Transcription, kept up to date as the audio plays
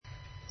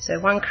So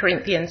 1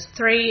 Corinthians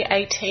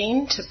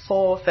 3:18 to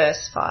 4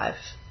 verse 5.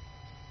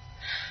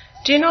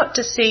 Do not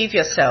deceive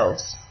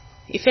yourselves.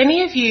 If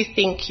any of you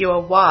think you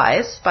are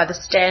wise by the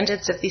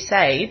standards of this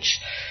age,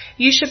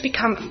 you should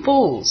become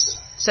fools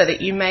so that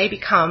you may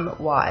become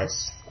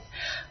wise.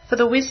 For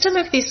the wisdom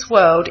of this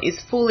world is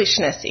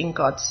foolishness in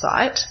God's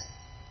sight.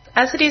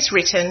 As it is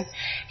written,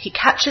 he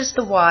catches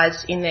the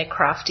wise in their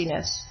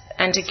craftiness.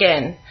 And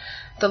again,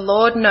 the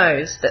Lord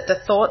knows that the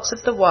thoughts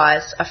of the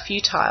wise are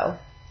futile.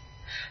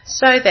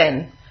 So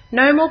then,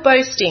 no more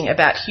boasting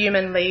about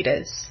human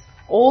leaders.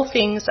 All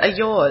things are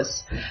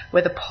yours,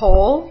 whether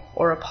Paul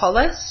or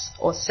Apollos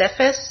or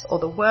Cephas or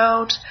the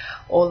world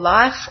or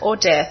life or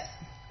death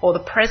or the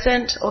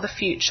present or the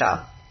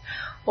future.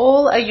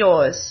 All are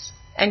yours,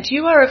 and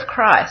you are of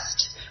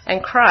Christ,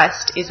 and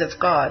Christ is of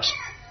God.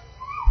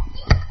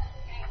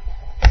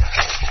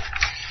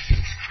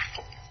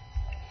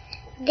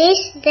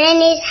 This then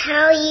is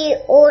how ye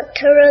ought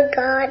to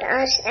regard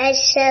us as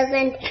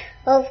servants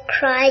of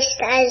Christ,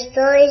 as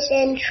those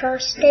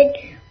entrusted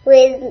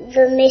with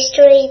the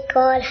mystery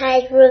God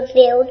has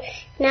revealed.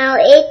 Now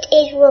it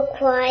is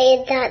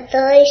required that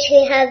those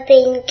who have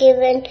been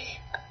given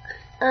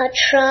a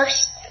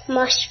trust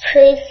must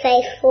prove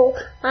faithful.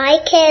 I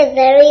care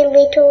very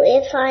little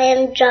if I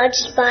am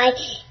judged by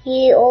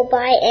you or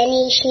by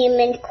any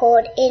human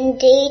court.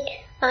 Indeed,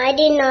 I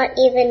do not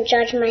even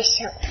judge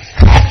myself.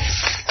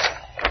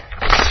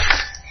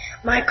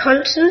 My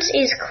conscience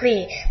is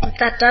clear, but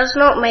that does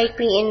not make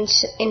me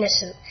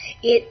innocent.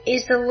 It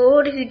is the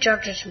Lord who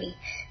judges me.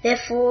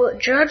 Therefore,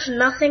 judge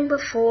nothing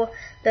before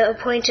the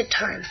appointed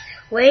time.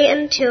 Wait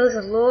until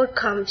the Lord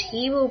comes.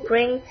 He will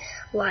bring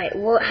light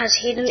what has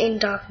hidden in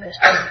darkness,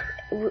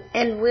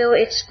 and will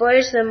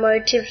expose the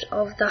motives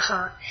of the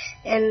heart.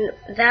 And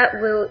that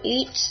will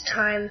each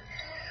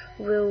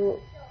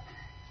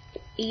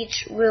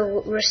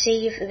will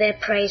receive their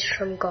praise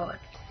from God.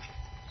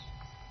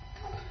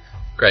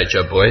 Great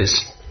job, boys.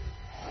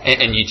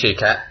 And you too,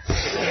 Kat.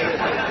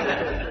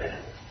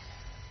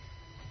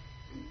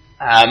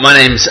 My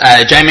name's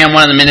Jamie. I'm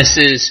one of the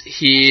ministers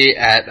here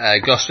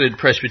at Gosford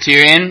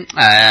Presbyterian.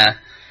 I'm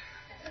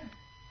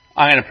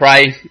going to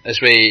pray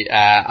as we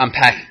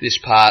unpack this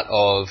part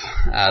of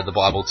the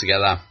Bible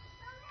together.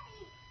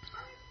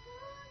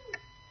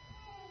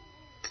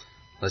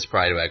 Let's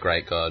pray to our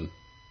great God.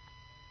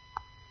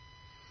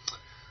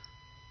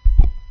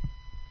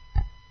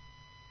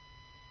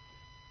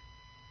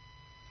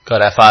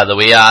 God our Father,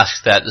 we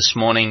ask that this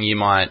morning you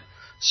might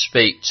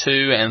speak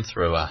to and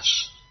through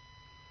us.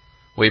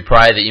 We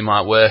pray that you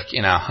might work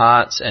in our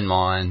hearts and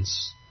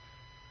minds,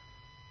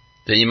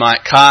 that you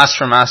might cast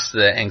from us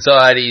the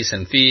anxieties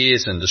and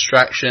fears and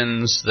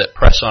distractions that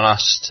press on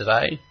us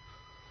today,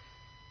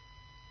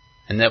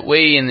 and that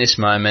we in this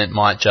moment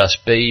might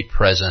just be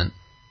present,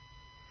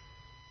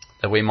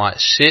 that we might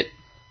sit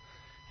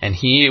and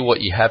hear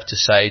what you have to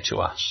say to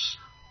us.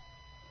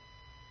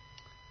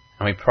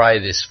 And we pray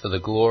this for the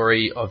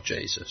glory of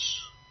Jesus.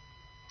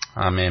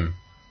 Amen.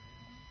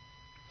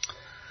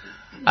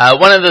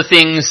 One of the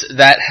things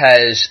that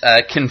has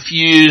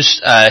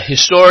confused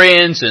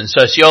historians and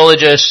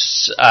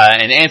sociologists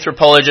and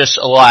anthropologists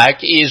alike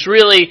is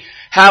really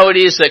how it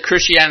is that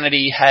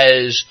Christianity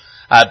has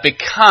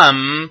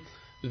become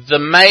the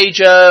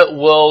major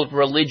world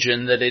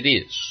religion that it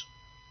is.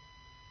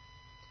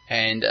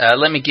 And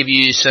let me give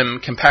you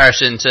some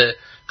comparison to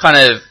kind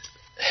of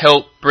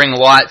help bring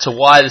light to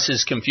why this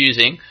is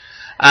confusing.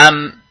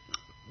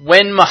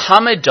 When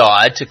Muhammad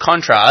died, to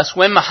contrast,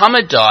 when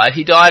Muhammad died,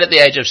 he died at the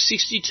age of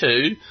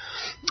 62,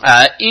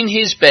 in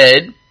his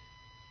bed,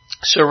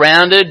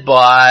 surrounded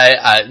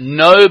by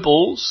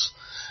nobles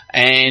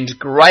and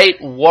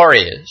great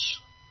warriors.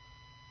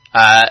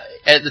 At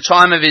the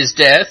time of his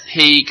death,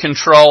 he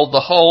controlled the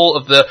whole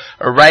of the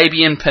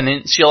Arabian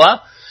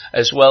Peninsula,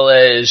 as well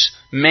as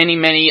many,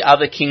 many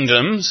other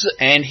kingdoms,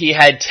 and he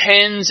had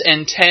tens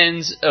and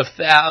tens of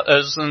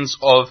thousands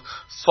of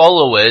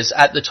followers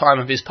at the time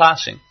of his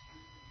passing.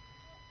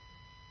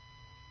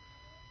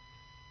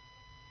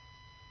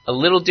 A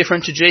little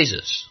different to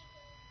Jesus.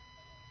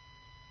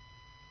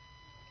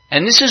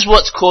 And this is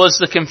what's caused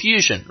the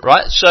confusion,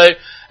 right? So,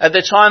 at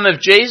the time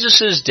of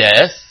Jesus'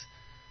 death,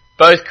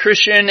 both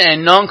Christian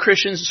and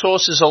non-Christian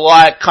sources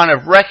alike kind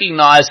of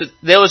recognized that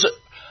there was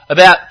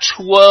about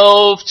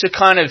 12 to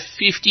kind of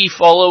 50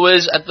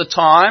 followers at the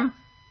time,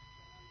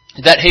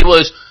 that he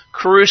was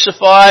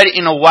crucified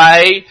in a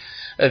way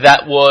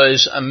that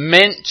was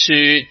meant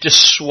to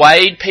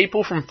dissuade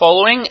people from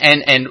following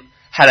and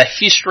had a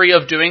history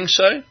of doing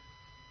so,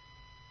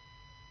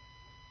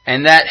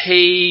 and that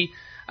he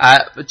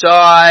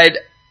died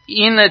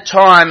in a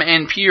time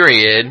and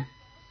period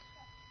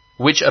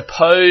which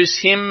opposed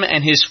him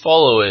and his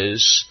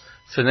followers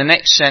for the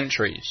next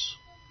centuries.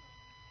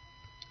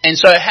 And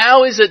so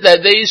how is it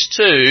that these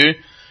two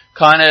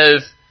kind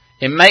of,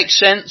 it makes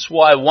sense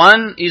why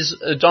one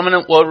is a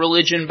dominant world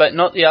religion but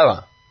not the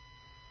other?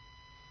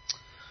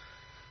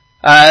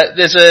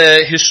 There's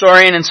a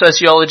historian and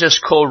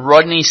sociologist called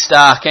Rodney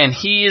Stark, and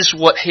here's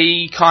what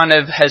he kind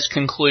of has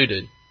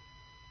concluded.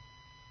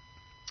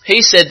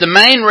 He said the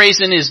main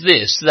reason is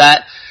this,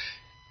 that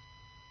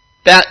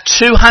about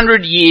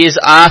 200 years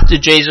after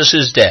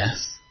Jesus'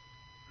 death,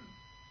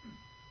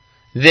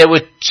 there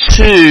were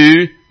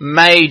 2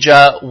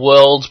 major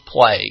world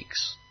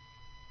plagues.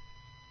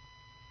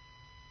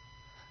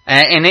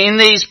 And in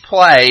these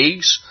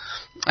plagues,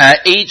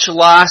 each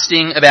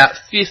lasting about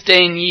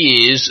 15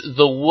 years,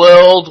 the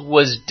world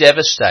was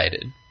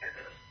devastated.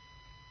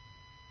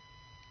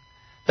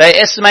 They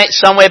estimate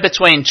somewhere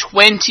between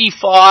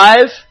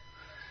 25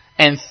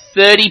 and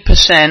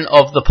 30%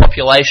 of the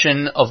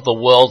population of the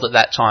world at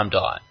that time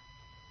died.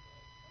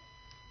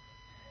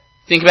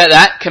 Think about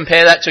that,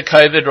 compare that to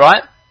COVID,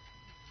 right?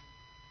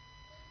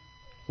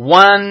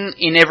 1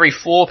 in every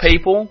 4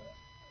 people,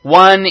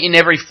 1 in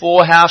every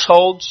 4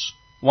 households,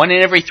 1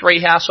 in every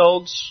 3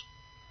 households.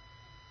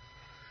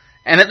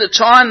 And at the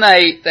time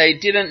they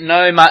didn't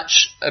know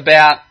much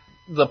about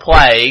the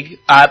plague,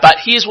 but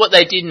here's what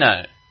they did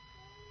know.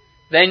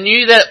 They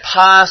knew that it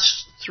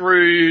passed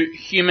through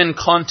human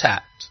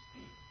contact.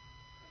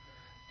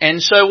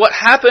 And so what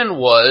happened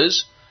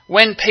was,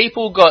 when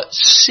people got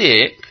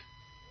sick,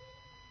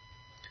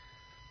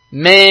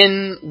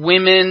 men,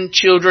 women,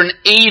 children,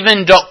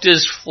 even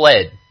doctors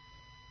fled.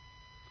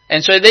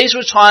 And so these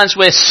were times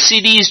where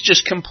cities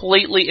just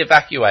completely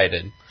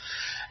evacuated.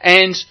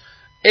 And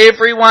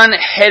everyone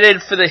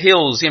headed for the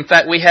hills. In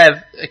fact, we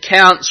have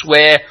accounts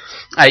where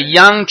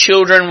young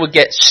children would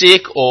get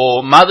sick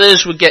or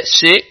mothers would get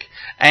sick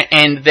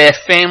and their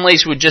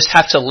families would just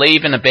have to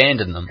leave and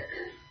abandon them.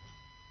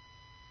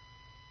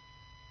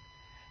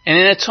 And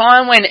in a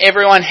time when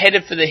everyone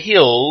headed for the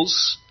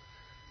hills,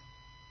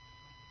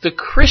 the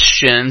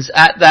Christians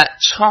at that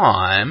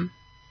time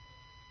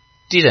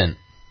didn't.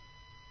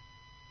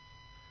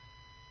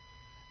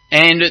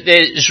 And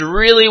it's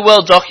really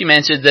well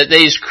documented that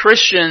these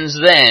Christians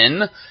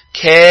then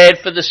cared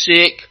for the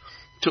sick,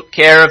 took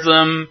care of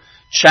them,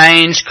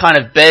 changed kind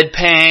of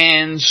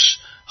bedpans,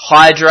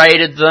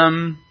 hydrated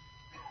them.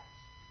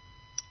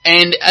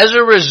 And as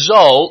a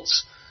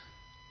result,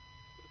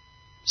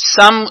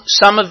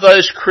 some of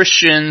those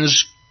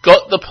Christians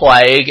got the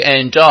plague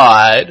and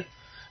died,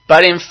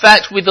 but in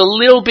fact with a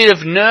little bit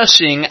of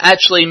nursing,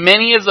 actually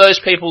many of those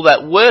people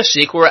that were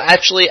sick were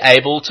actually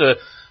able to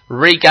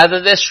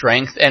regather their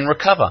strength and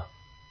recover.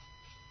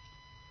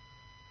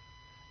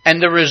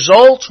 And the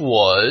result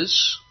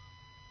was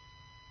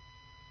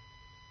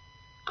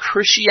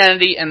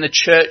Christianity and the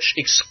church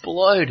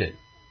exploded.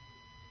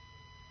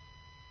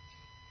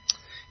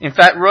 In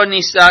fact,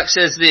 Rodney Stark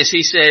says this.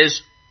 He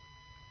says,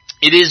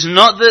 "It is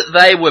not that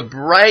they were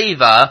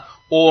braver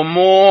or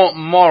more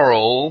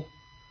moral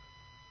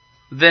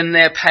than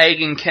their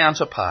pagan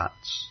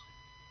counterparts.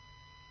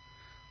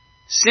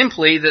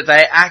 Simply that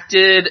they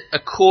acted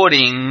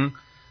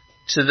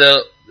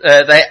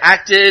they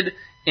acted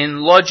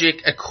in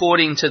logic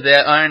according to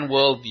their own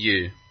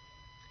worldview."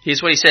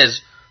 Here's what he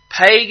says.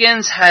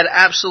 "Pagans had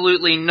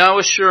absolutely no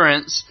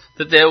assurance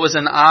that there was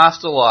an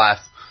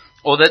afterlife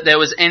or that there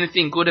was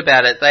anything good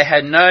about it. They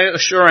had no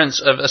assurance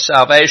of a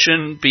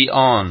salvation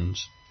beyond.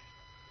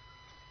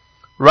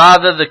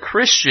 Rather, the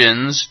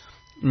Christians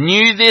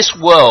knew this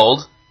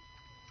world,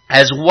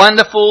 as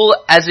wonderful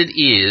as it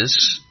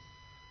is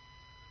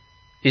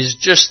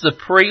just the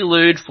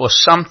prelude for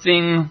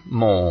something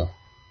more.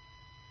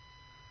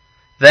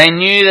 They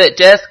knew that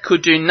death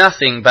could do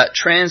nothing but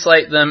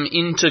translate them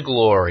into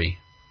glory."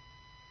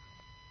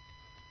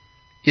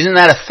 Isn't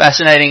that a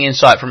fascinating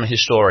insight from a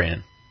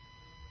historian?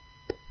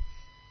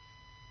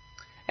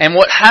 And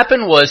what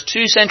happened was,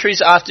 2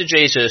 centuries after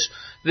Jesus,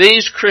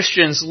 these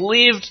Christians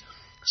lived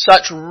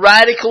such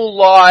radical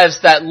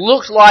lives that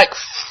looked like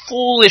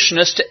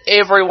foolishness to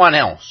everyone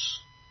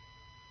else.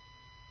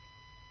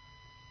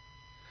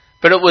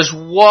 But it was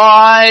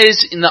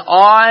wise in the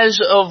eyes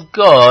of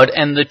God,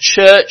 and the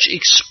church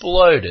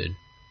exploded.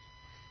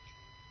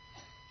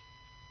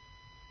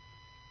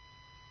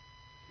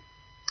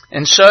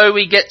 And so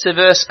we get to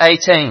verse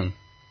 18.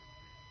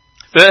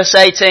 Verse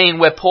 18,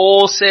 where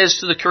Paul says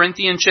to the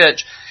Corinthian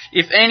church,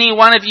 "If any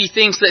one of you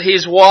thinks that he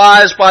is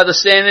wise by the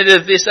standard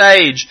of this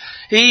age,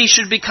 he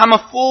should become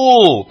a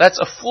fool." That's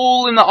a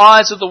fool in the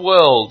eyes of the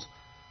world,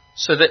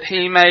 so that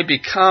he may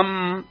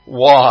become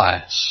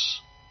wise.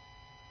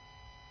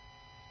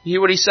 You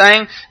hear what he's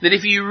saying? That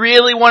if you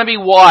really want to be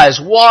wise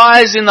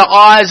in the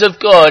eyes of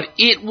God,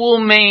 it will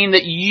mean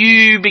that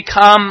you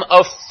become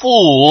a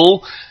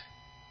fool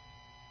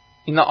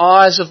in the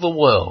eyes of the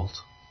world.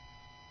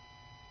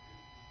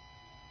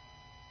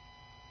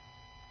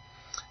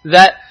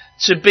 That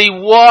to be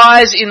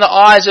wise in the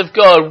eyes of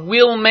God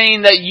will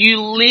mean that you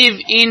live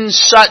in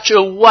such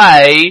a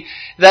way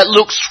that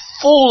looks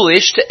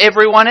foolish to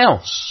everyone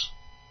else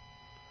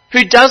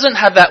who doesn't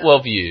have that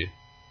worldview.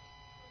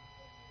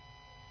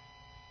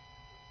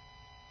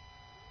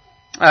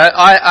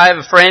 I have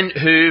a friend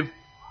who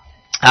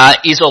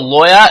is a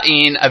lawyer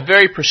in a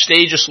very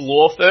prestigious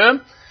law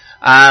firm.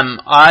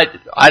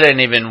 I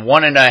don't even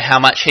want to know how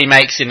much he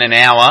makes in an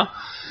hour.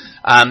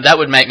 That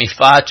would make me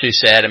far too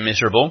sad and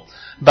miserable.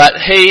 But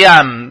he,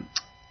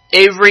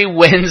 every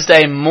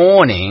Wednesday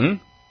morning,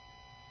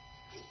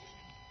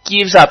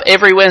 gives up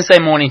every Wednesday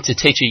morning to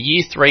teach a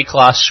Year 3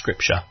 class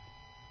scripture.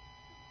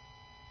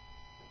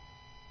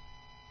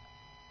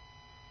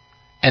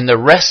 And the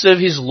rest of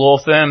his law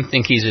firm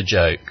think he's a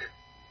joke.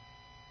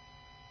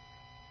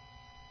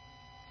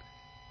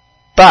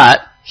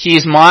 But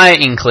here's my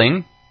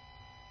inkling.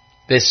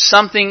 There's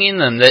something in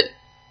them that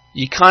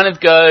you kind of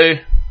go,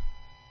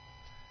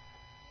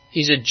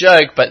 he's a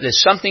joke, but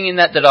there's something in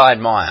that I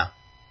admire.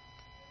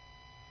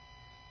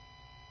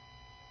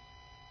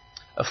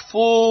 A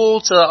fool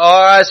to the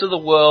eyes of the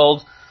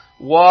world,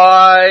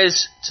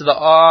 wise to the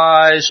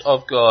eyes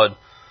of God.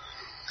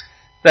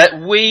 That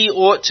we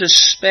ought to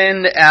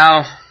spend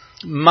our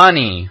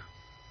money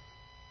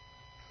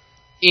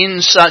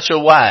in such a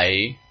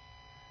way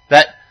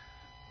that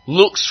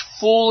looks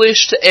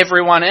foolish to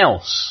everyone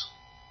else.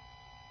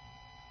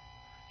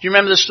 Do you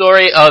remember the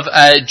story of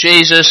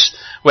Jesus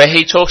where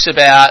he talks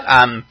about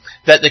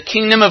that the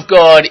kingdom of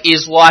God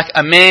is like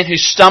a man who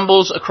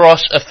stumbles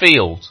across a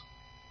field?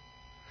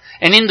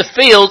 And in the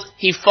field,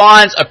 he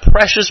finds a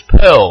precious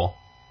pearl.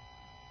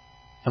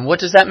 And what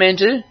does that man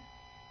do?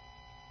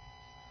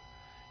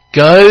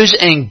 Goes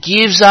and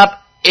gives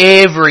up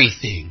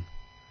everything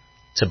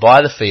to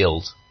buy the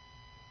field.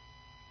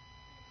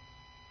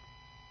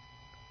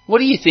 What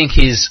do you think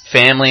his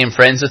family and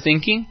friends are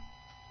thinking?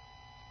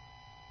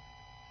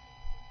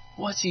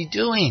 What's he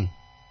doing?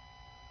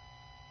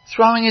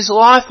 Throwing his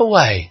life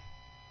away.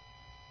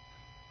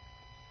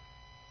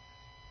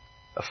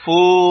 A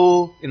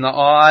fool in the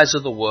eyes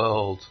of the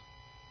world,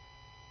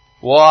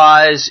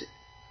 wise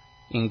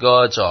in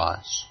God's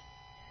eyes.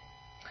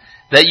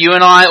 That you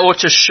and I ought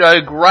to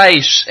show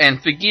grace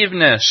and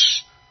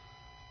forgiveness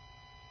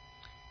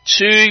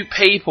to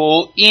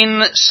people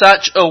in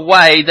such a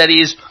way that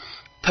is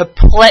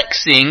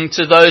perplexing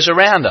to those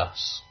around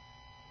us.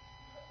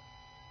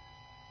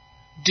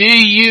 Do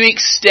you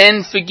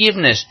extend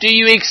forgiveness? Do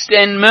you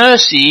extend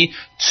mercy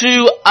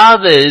to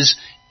others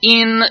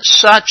in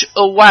such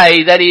a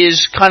way that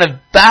is kind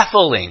of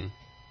baffling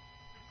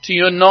to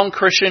your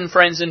non-Christian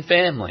friends and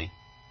family?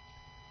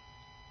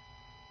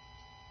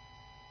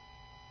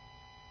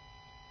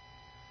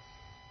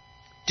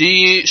 Do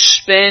you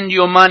spend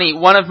your money?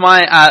 One of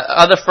my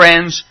other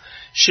friends,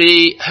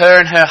 her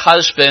and her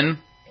husband,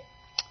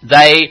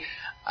 they,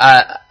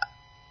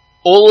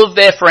 all of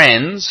their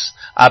friends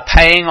are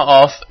paying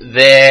off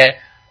their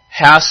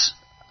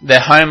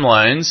home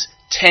loans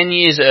 10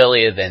 years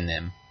earlier than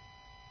them.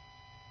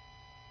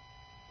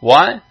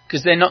 Why?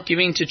 Because they're not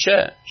giving to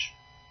church.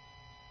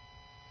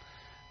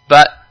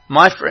 But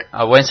my friend,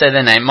 I won't say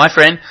their name, my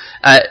friend,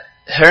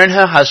 her and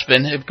her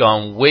husband have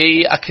gone,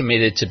 we are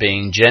committed to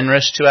being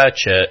generous to our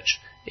church,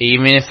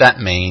 even if that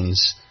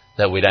means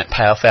that we don't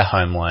pay off our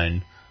home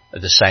loan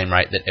at the same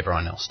rate that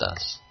everyone else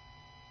does.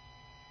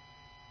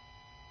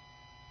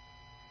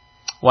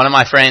 One of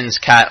my friends,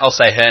 Kat, I'll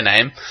say her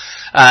name,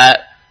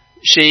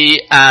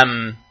 she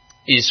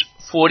is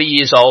 40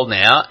 years old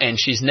now and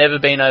she's never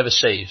been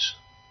overseas.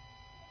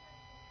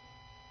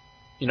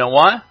 You know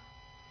why?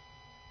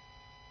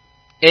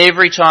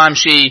 Every time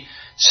she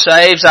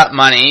saves up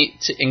money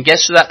and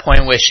gets to that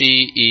point where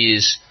she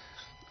is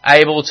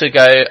able to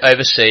go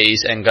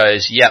overseas and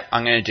goes, yep,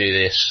 I'm going to do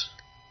this.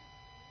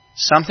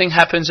 Something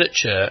happens at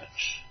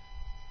church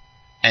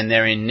and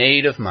they're in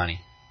need of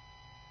money.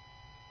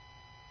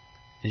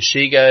 And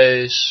she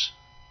goes,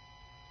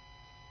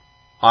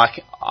 I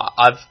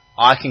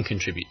can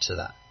contribute to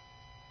that.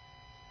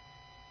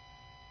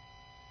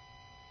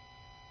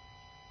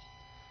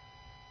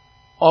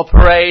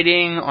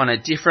 Operating on a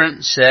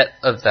different set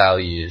of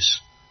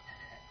values.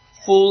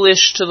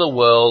 Foolish to the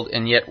world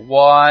and yet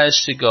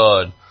wise to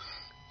God.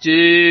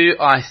 Do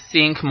I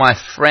think my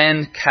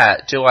friend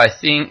Kat, do I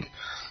think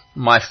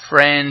my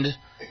friend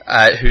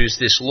who's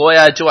this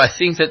lawyer, do I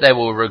think that they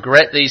will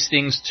regret these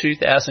things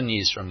 2,000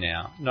 years from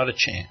now? Not a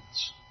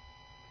chance.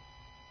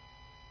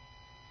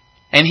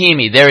 And hear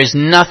me, there is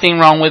nothing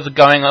wrong with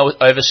going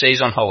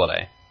overseas on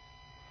holiday.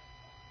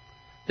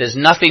 There's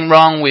nothing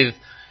wrong with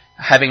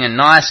having a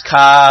nice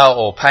car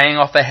or paying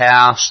off a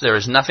house. There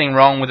is nothing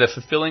wrong with a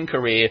fulfilling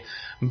career.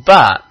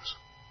 But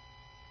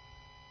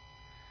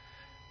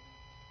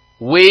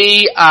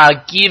we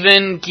are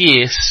given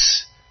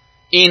gifts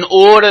in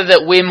order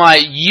that we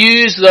might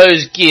use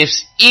those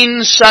gifts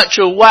in such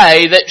a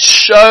way that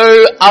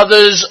show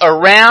others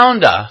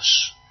around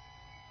us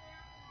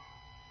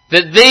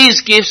that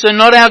these gifts are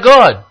not our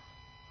God,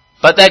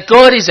 but that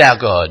God is our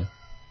God.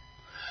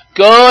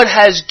 God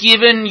has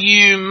given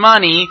you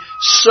money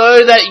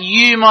so that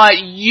you might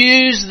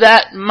use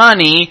that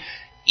money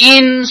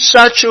in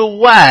such a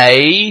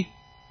way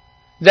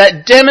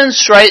that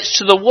demonstrates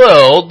to the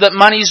world that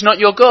money is not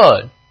your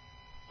God,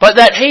 but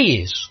that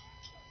He is.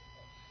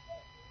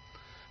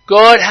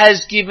 God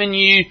has given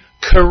you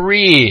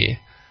career,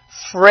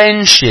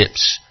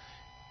 friendships,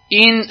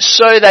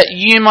 so that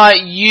you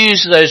might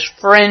use those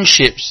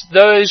friendships,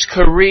 those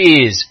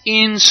careers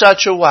in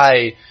such a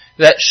way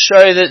that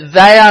show that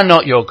they are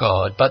not your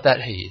God, but that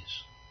He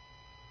is.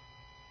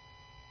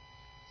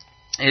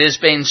 It has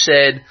been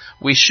said,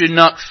 we should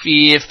not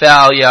fear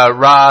failure,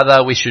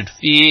 rather we should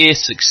fear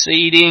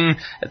succeeding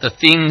at the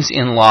things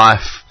in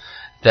life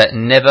that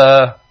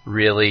never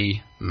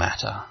really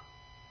matter.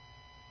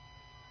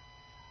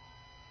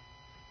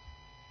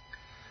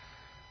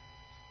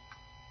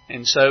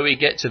 And so we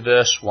get to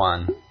verse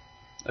 1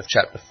 of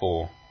chapter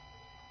 4.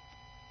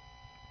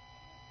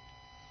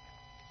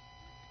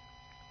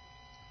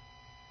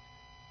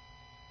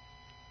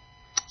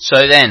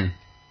 So then,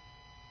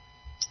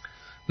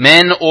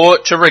 men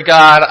ought to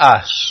regard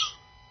us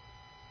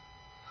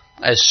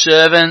as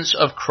servants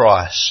of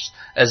Christ,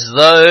 as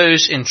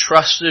those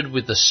entrusted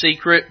with the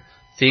secret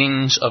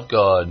things of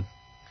God.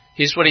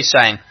 Here's what he's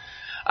saying.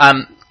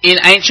 In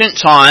ancient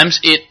times,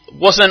 it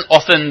wasn't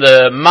often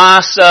the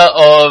master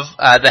of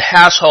the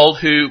household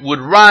who would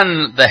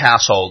run the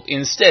household.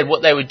 Instead,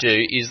 what they would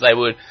do is they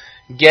would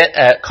get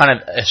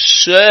a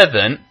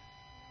servant,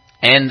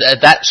 and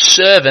that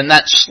servant,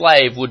 that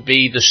slave, would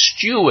be the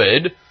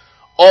steward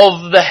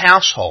of the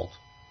household.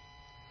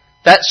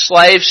 That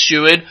slave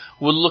steward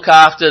would look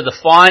after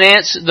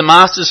the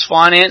master's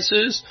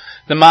finances,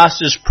 the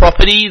master's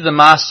property, the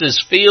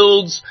master's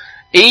fields,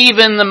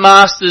 even the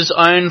master's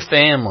own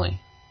family.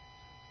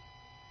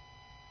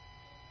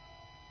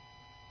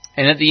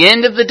 And at the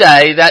end of the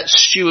day, that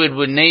steward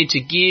would need to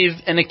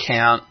give an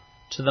account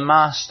to the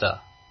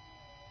master.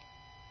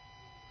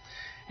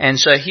 And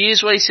so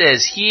here's what he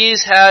says.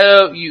 Here's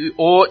how you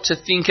ought to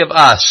think of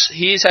us.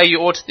 Here's how you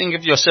ought to think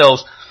of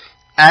yourselves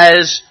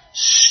as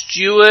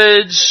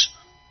stewards,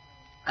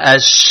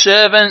 as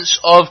servants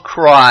of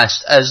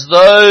Christ, as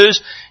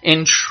those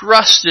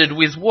entrusted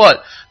with what?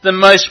 The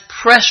most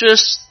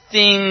precious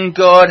thing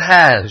God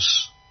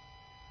has.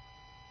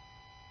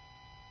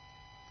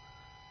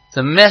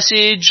 The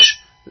message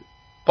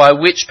by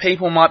which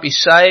people might be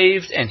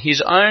saved and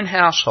his own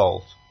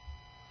household.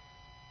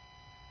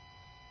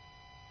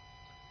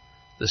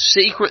 The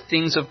secret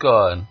things of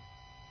God.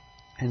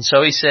 And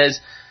so he says,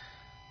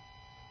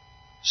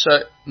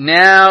 so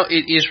now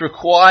it is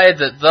required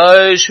that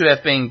those who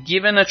have been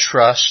given a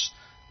trust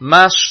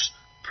must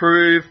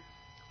prove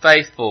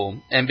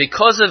faithful. And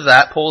because of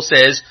that, Paul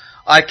says,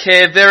 I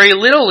care very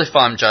little if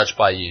I'm judged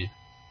by you.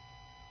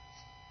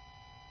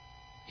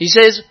 He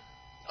says,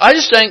 I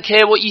just don't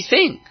care what you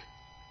think.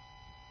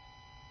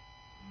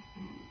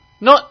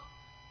 Not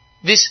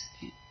this,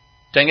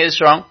 don't get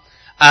this wrong.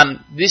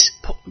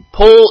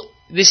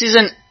 This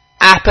isn't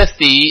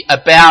apathy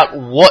about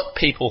what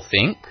people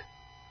think.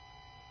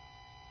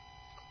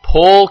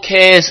 Paul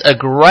cares a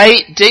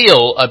great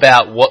deal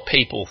about what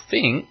people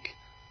think.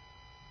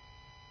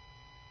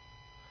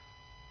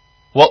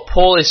 What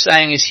Paul is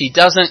saying is he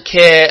doesn't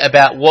care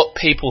about what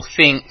people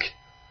think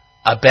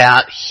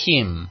about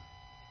him.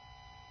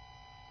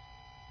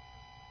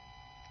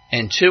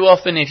 And too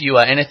often, if you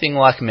are anything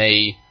like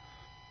me,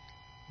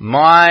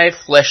 my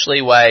fleshly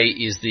way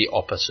is the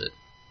opposite.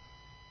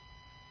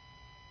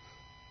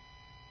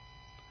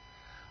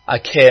 I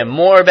care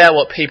more about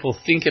what people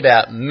think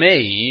about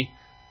me,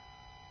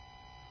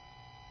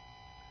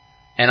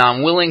 and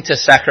I'm willing to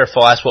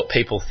sacrifice what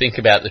people think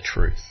about the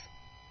truth.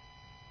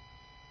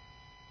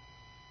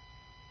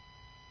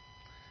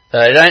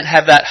 That I don't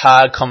have that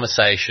hard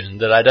conversation,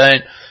 that I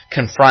don't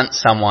confront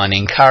someone,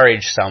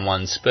 encourage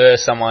someone, spur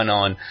someone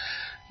on.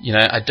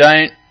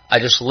 I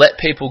just let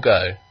people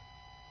go.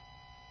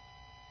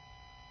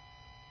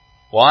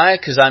 Why?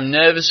 Because I'm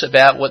nervous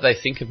about what they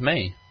think of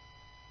me.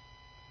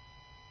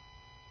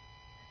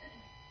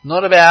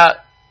 Not about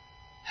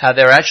how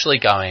they're actually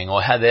going,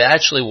 or how they're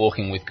actually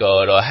walking with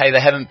God, or hey, they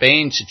haven't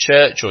been to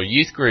church or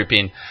youth group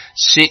in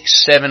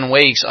 6-7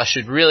 weeks. I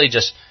should really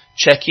just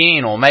check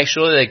in or make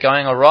sure they're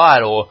going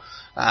alright, or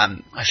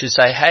I should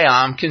say, hey,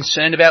 I'm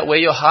concerned about where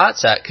your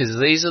heart's at, because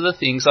these are the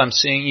things I'm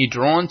seeing you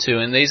drawn to,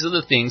 and these are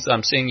the things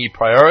I'm seeing you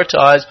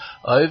prioritize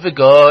over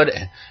God,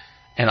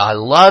 and I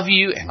love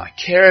you, and I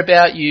care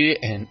about you,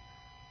 and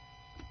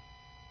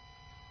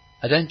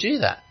I don't do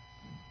that.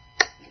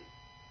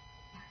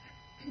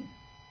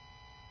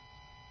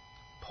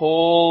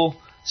 Paul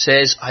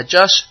says, I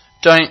just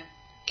don't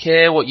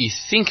care what you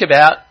think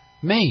about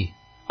me.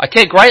 I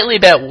care greatly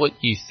about what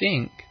you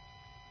think.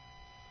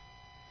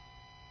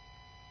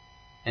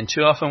 And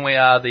too often we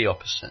are the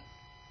opposite.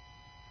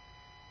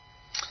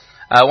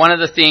 One of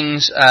the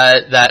things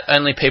that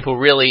only people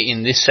really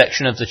in this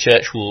section of the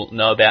church will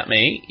know about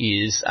me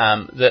is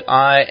that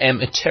I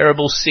am a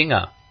terrible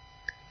singer.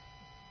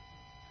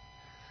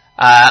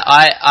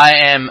 I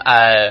am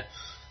a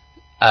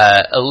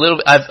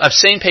little. I've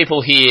seen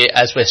people here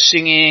as we're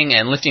singing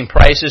and lifting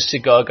praises to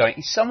God, going,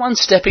 "Is someone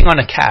stepping on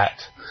a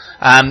cat?"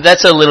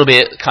 That's a little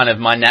bit kind of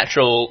my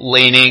natural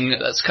leaning.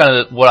 That's kind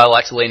of what I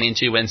like to lean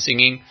into when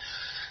singing.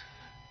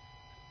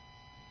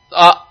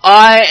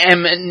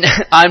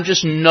 I'm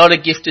just not a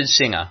gifted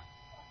singer,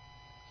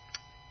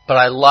 but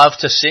I love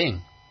to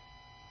sing.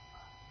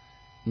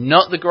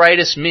 Not the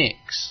greatest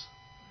mix,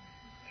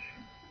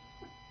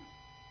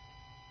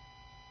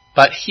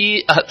 but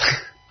here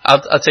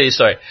I'll tell you a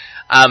story.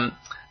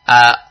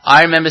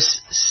 I remember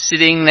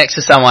sitting next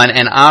to someone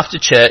and after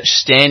church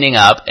standing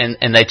up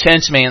and they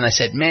turned to me and they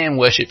said, man,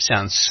 worship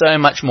sounds so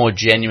much more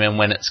genuine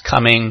when it's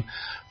coming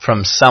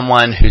from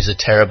someone who's a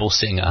terrible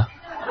singer.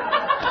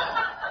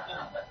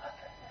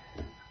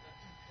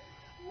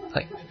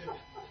 Like,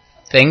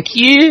 thank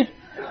you.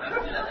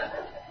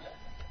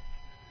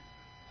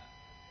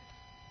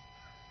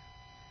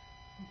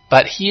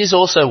 But here's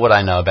also what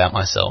I know about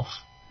myself.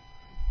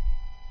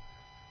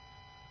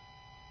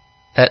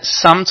 That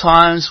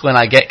sometimes when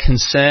I get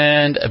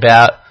concerned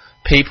about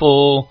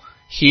people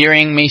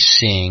hearing me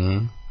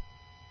sing,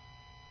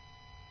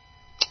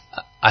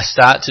 I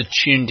start to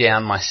tune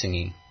down my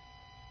singing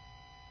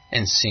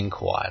and sing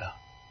quieter.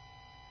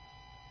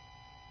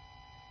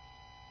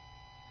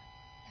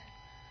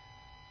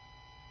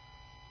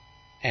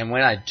 And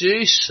when I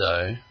do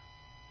so,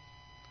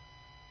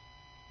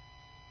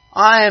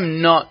 I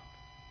am not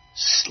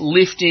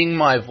lifting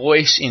my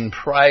voice in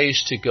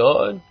praise to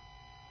God,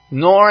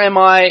 nor am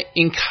I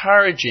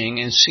encouraging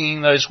and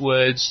singing those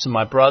words to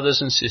my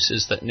brothers and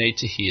sisters that need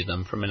to hear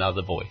them from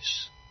another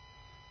voice.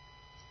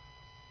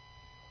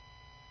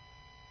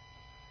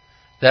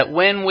 That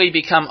when we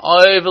become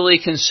overly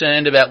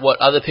concerned about what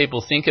other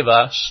people think of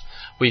us,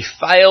 we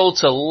fail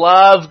to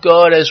love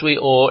God as we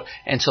ought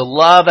and to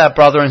love our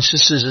brother and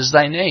sisters as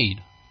they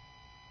need.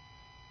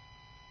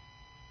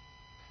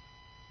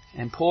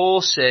 And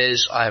Paul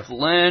says, I have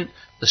learned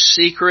the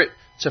secret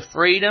to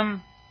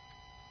freedom.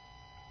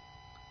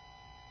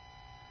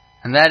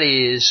 And that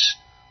is,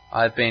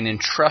 I've been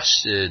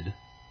entrusted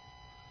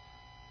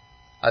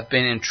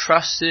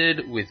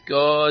with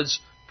God's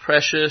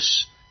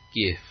precious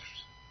gift.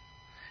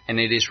 And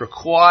it is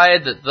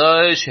required that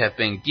those who have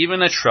been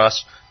given a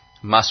trust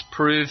must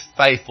prove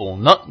faithful,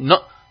 not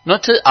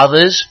to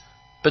others,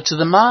 but to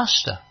the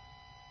Master.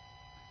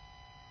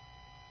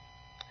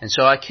 And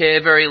so I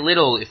care very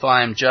little if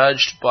I am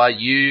judged by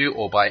you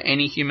or by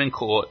any human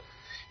court.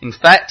 In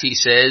fact, he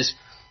says,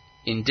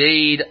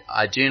 indeed,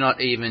 I do not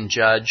even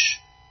judge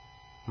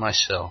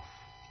myself.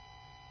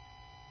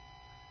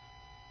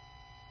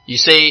 You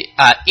see,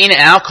 in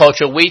our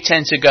culture, we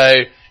tend to go,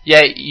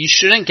 yeah, you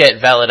shouldn't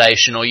get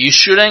validation or you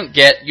shouldn't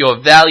get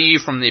your value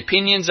from the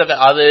opinions of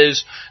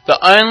others. The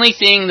only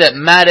thing that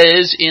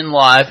matters in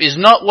life is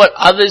not what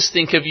others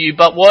think of you,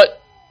 but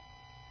what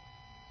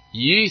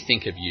you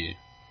think of you.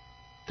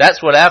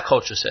 That's what our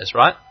culture says,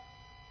 right?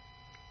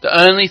 The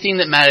only thing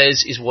that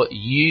matters is what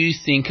you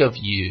think of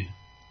you.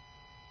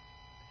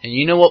 And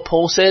you know what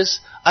Paul says?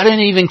 I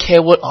don't even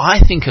care what I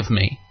think of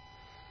me.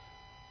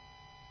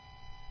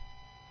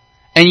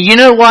 And you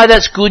know why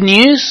that's good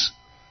news?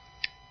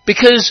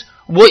 Because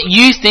what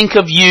you think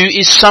of you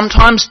is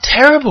sometimes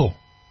terrible.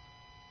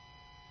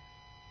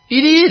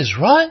 It is,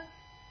 right?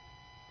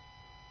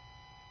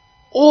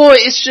 Or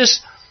it's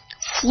just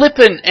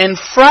flippant and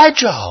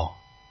fragile.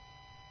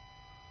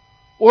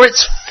 Or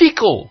it's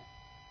fickle.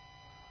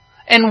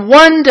 And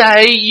one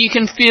day you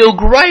can feel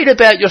great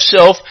about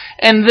yourself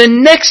and the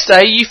next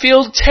day you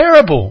feel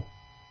terrible.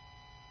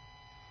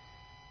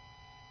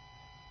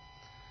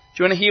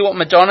 Do you want to hear what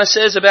Madonna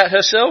says about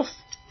herself?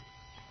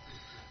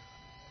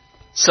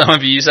 Some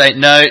of you say,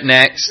 no,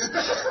 next.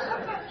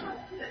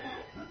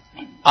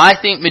 I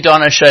think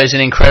Madonna shows an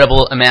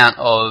incredible amount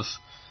of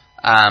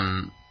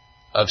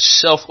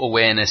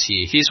self-awareness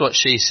here. Here's what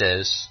she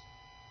says.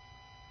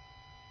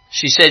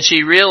 She said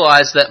she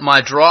realized that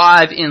my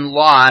drive in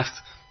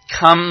life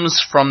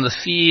comes from the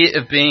fear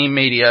of being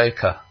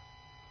mediocre.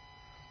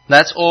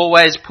 That's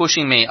always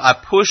pushing me. I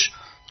push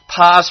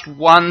past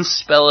one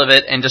spell of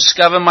it and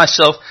discover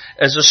myself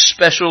as a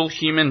special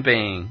human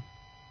being.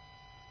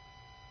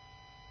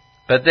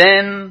 But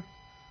then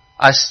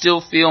I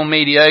still feel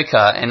mediocre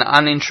and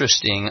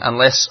uninteresting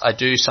unless I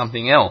do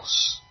something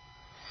else.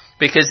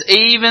 Because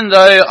even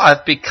though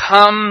I've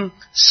become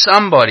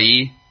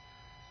somebody,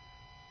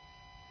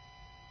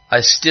 I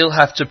still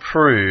have to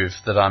prove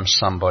that I'm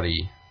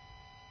somebody.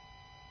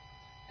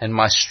 And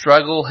my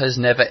struggle has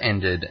never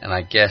ended, and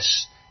I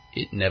guess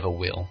it never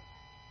will.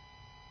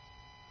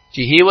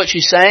 Do you hear what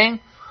she's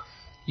saying?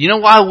 You know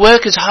why I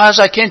work as hard as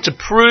I can to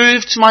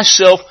prove to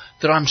myself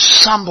that I'm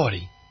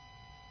somebody.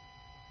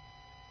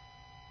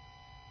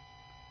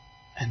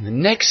 And the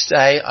next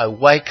day I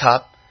wake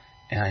up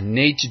and I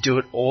need to do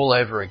it all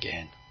over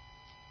again.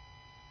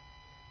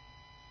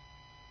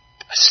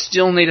 I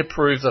still need to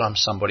prove that I'm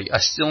somebody. I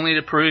still need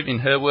to prove, in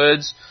her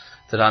words,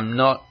 that I'm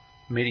not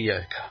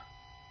mediocre.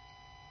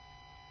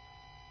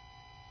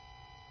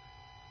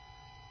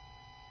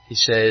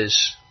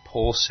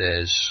 Paul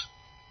says,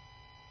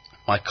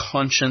 my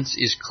conscience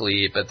is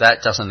clear, but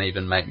that doesn't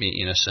even make me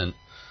innocent.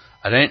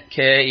 I don't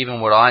care even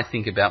what I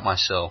think about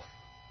myself,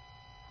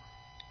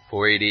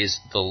 for it is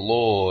the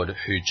Lord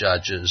who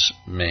judges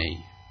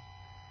me.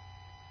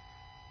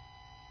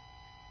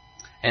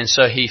 And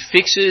so he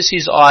fixes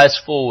his eyes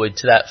forward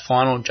to that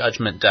final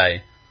judgment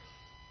day,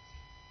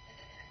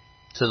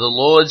 to the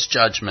Lord's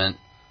judgment.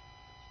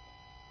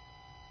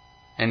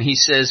 And he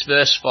says,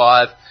 verse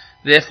 5,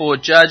 therefore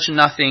judge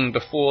nothing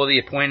before the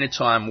appointed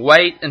time.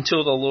 Wait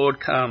until the Lord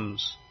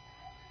comes.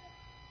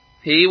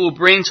 He will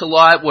bring to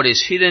light what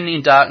is hidden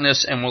in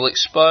darkness and will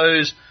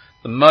expose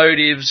the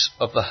motives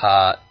of the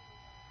heart.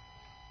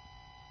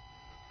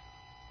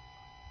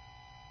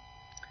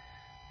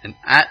 And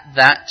at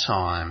that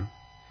time,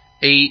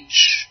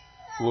 each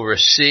will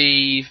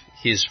receive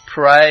his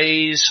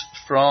praise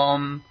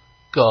from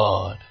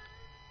God.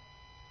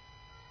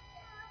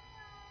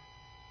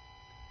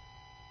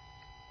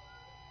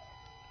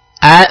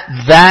 At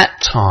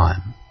that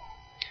time,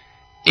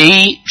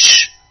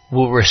 each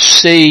will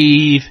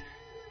receive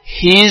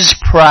his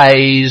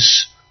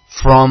praise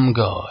from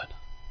God.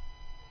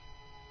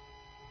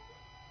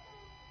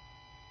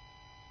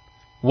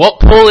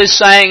 What Paul is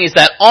saying is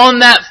that on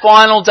that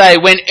final day,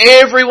 when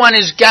everyone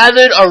is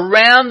gathered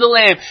around the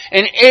Lamb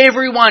and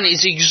everyone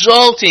is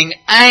exalting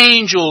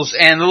angels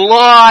and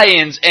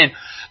lions and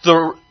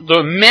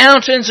the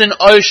mountains and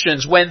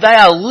oceans, when they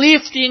are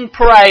lifting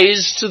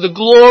praise to the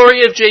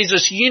glory of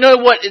Jesus, you know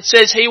what it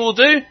says he will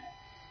do?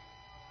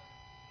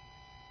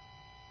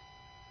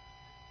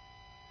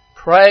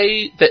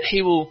 Pray that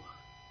he will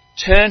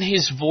turn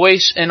his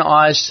voice and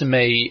eyes to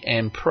me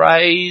and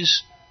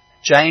praise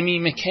Jamie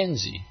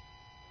Mackenzie.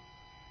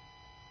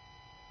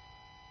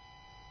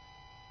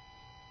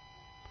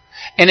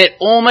 And it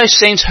almost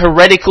seems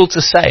heretical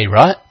to say,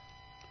 right?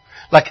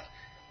 Like,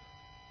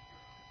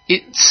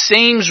 it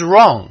seems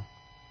wrong.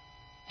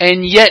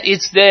 And yet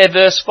it's there,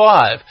 verse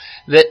 5,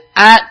 that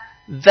at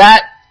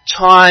that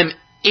time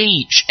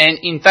each, and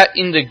in fact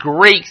in the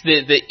Greek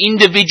the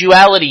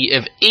individuality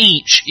of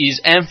each is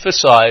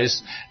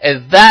emphasized.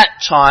 At that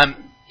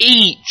time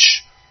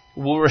each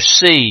will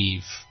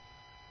receive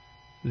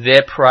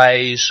their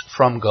praise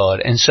from God.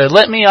 And so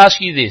let me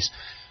ask you this.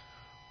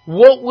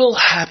 What will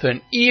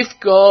happen if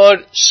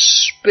God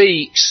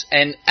speaks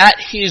and at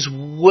his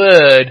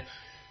word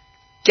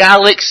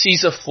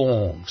galaxies are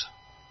formed?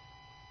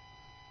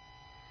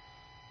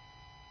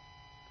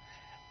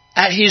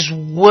 At his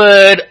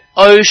word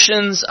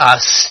oceans are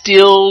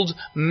stilled,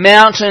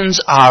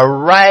 mountains are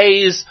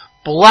raised,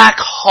 black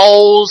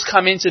holes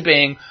come into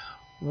being.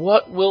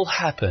 What will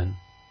happen?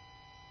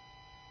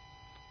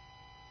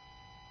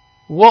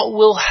 What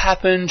will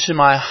happen to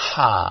my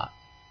heart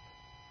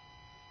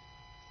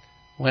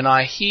when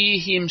I hear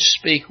him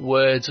speak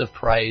words of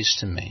praise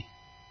to me?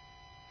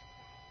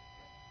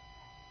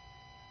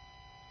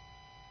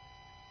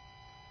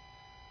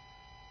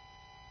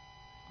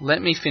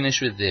 Let me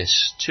finish with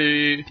this.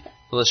 2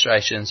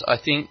 illustrations. I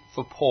think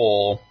for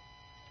Paul,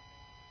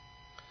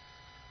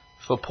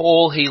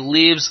 he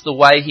lives the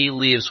way he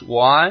lives.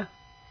 Why?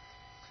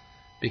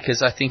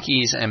 Because I think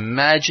he's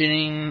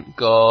imagining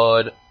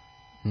God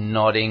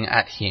nodding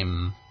at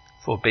him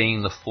for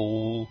being the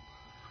fool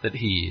that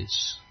he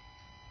is.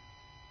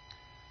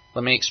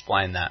 Let me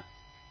explain that.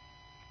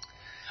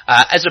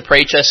 As a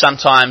preacher,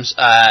 sometimes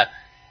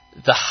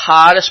the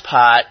hardest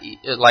part,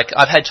 like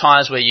I've had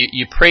times where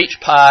you preach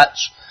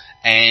parts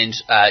and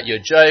your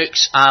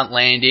jokes aren't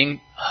landing.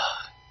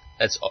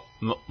 That's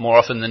more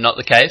often than not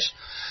the case.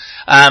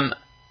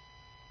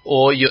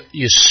 Or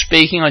you're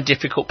speaking on a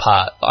difficult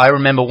part. I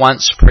remember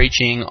once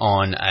preaching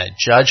on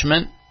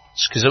judgment,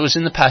 because it was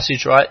in the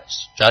passage, right?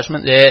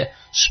 Judgment there,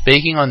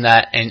 speaking on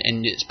that, and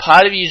it's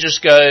part of you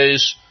just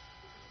goes,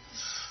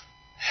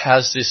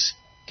 how's this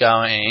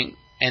going?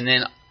 And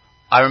then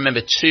I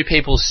remember 2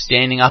 people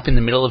standing up in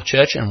the middle of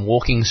church and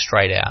walking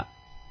straight out.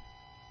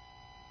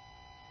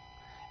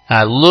 And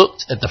I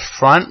looked at the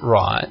front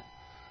right,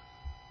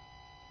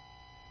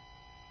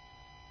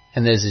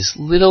 and there's this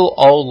little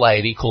old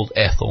lady called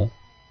Ethel,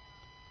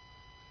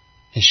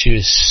 and she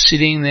was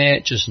sitting there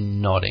just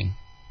nodding.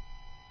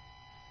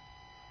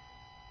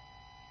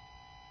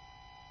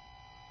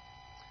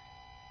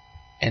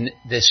 And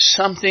there's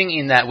something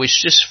in that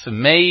which just for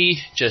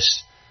me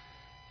just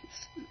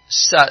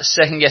start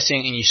second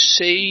guessing, and you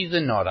see the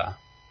nodder,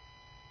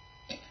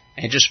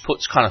 and it just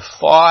puts kind of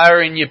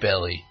fire in your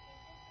belly,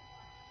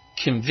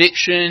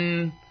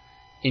 conviction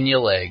in your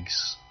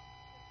legs.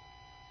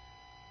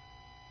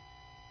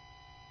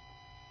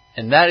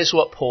 And that is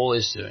what Paul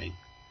is doing.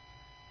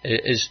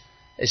 As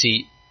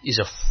he is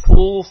a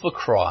fool for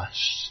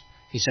Christ.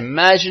 He's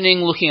imagining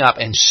looking up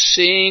and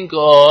seeing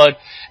God,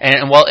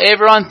 and while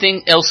everyone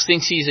else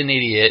thinks he's an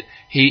idiot,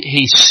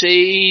 he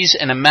sees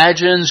and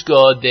imagines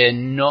God there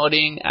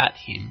nodding at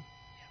him.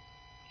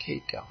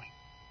 Keep going.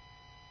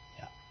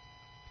 Yeah.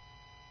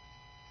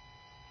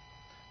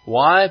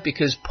 Why?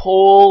 Because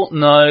Paul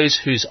knows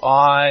whose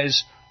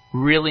eyes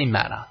really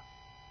matter.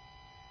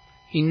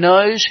 He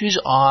knows whose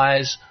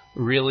eyes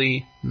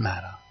really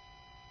matter.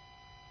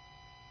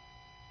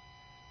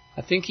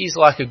 I think he's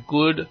like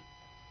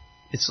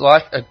it's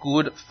like a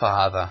good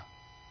father.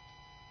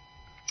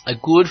 A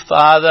good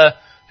father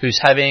who's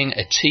having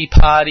a tea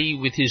party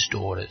with his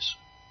daughters.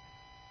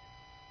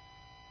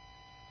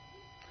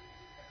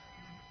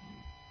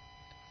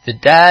 The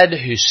dad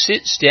who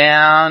sits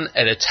down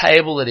at a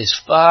table that is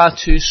far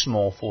too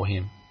small for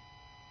him,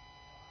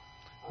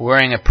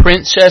 wearing a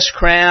princess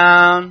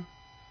crown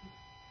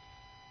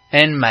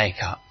and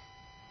makeup.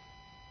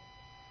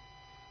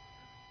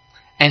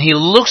 And he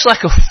looks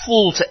like a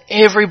fool to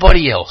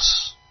everybody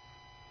else.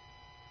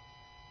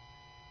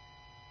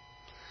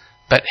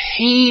 But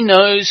he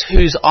knows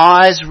whose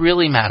eyes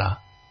really matter.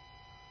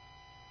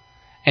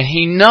 And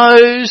he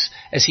knows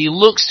as he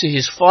looks to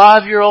his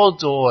 5-year-old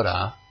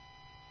daughter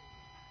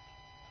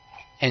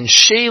and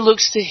she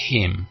looks to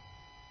him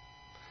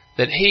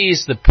that he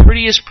is the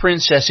prettiest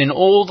princess in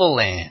all the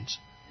land.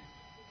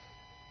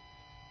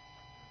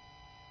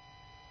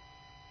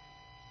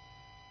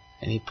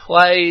 And he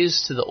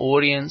plays to the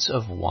audience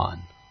of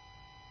one,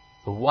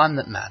 the one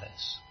that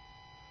matters.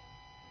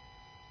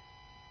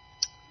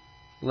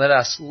 Let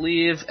us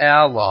live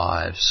our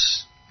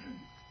lives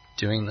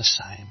doing the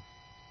same.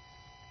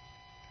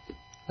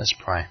 Let's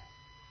pray.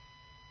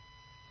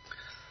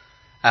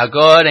 Our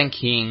God and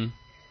King,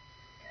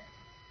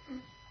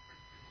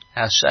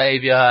 our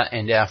Saviour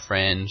and our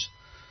friend,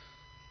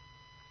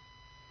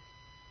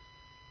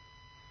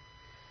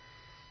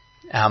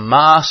 our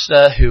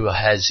Master who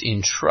has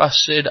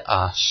entrusted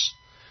us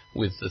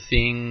with the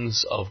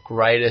things of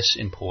greatest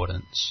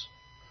importance.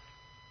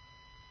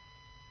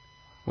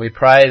 We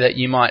pray that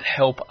you might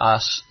help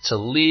us to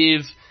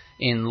live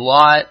in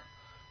light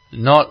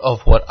not of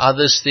what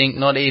others think,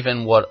 not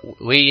even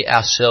what we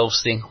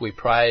ourselves think. We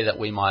pray that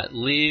we might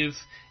live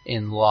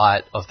in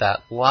light of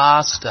that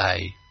last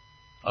day,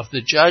 of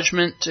the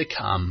judgment to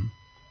come,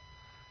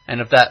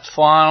 and of that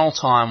final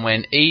time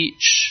when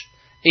each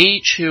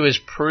who is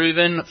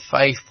proven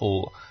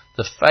faithful,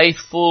 the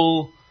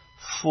faithful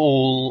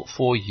fool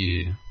for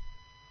you,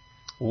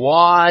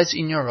 wise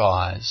in your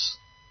eyes,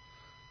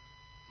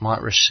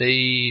 might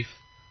receive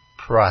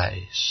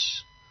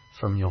praise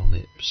from your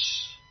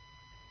lips.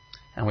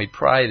 And we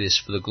pray this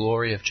for the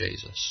glory of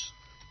Jesus.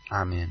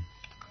 Amen.